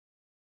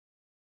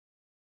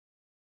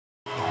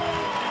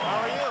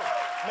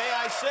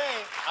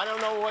say, I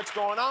don't know what's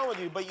going on with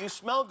you, but you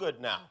smell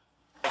good now.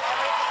 As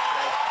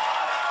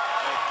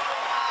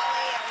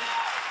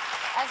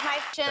my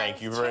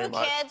Thank you very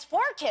much. 2 kids, 4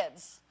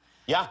 kids.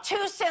 Yeah.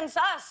 2 since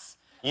us.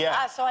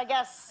 Yeah. So I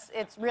guess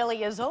it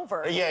really is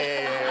over.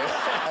 Yeah.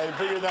 I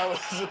figured that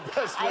was the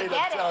best way to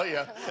tell you.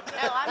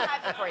 No, I'm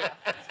happy for you.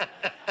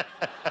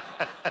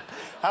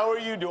 How are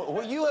you doing?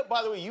 Well, you,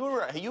 by the way,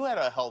 you had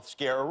a health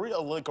scare,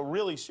 like a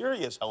really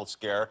serious health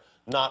scare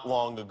not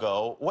long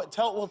ago.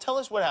 Tell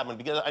us what happened,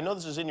 because I know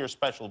this is in your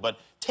special, but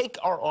take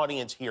our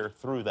audience here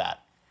through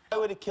that. Why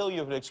would it kill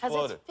you if it exploded?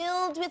 Because it's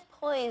filled with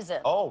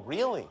poison. Oh,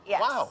 really?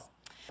 Yes. Wow.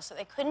 So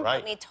they couldn't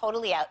put me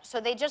totally out. So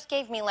they just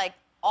gave me, like,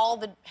 all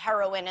the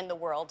heroin in the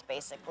world,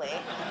 basically.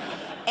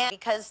 And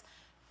because,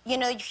 you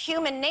know,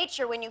 human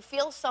nature, when you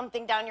feel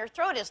something down your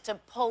throat, is to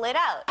pull it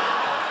out.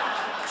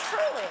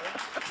 Truly,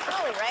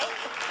 right?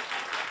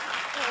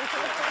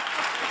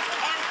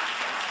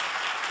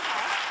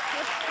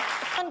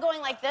 And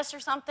going like this or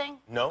something?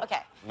 No.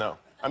 Okay. No.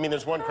 I mean,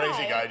 there's one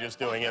crazy guy just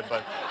doing it,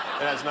 but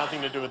it has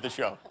nothing to do with the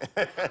show.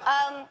 And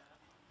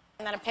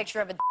then a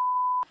picture of a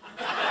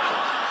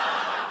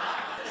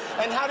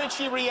And how did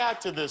she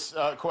react to this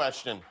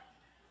question?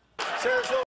 Sarah Silverman.